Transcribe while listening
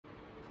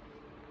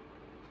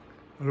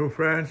Hello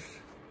friends,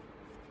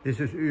 this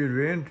is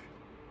Yrvind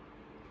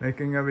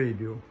making a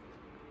video.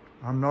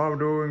 I'm now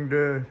doing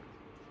the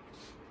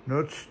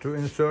nuts to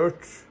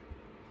insert,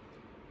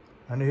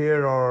 and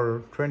here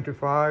are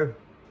 25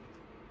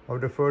 of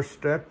the first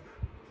step,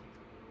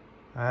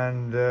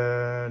 and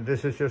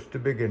this is just the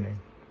beginning.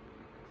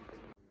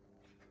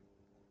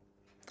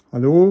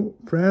 Hello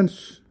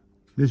friends,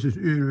 this is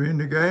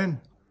Yrvind again,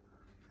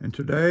 and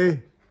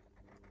today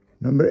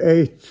number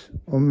 8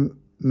 of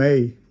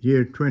May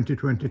year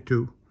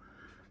 2022,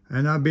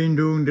 and I've been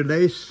doing the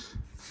lace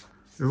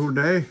the whole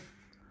day.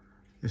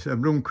 It's a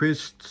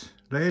Blomqvist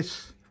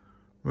lace,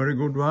 very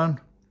good one,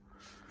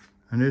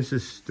 and this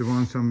is the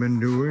ones I've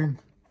been doing,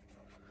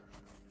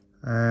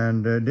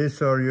 and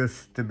these are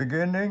just the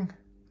beginning,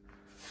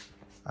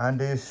 and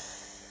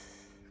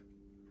these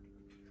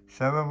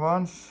 7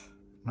 ones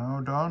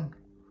now done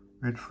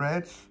with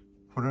threads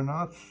for the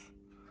knots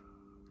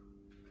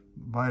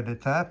by the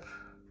tap.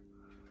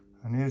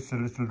 And here's a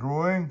little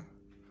drawing,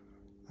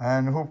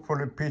 and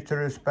hopefully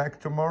Peter is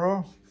back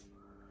tomorrow,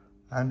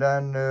 and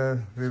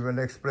then we will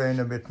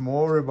explain a bit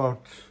more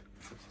about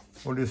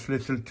all these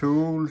little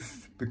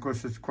tools,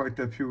 because it's quite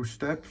a few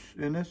steps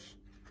in it.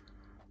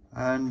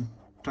 And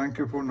thank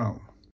you for now.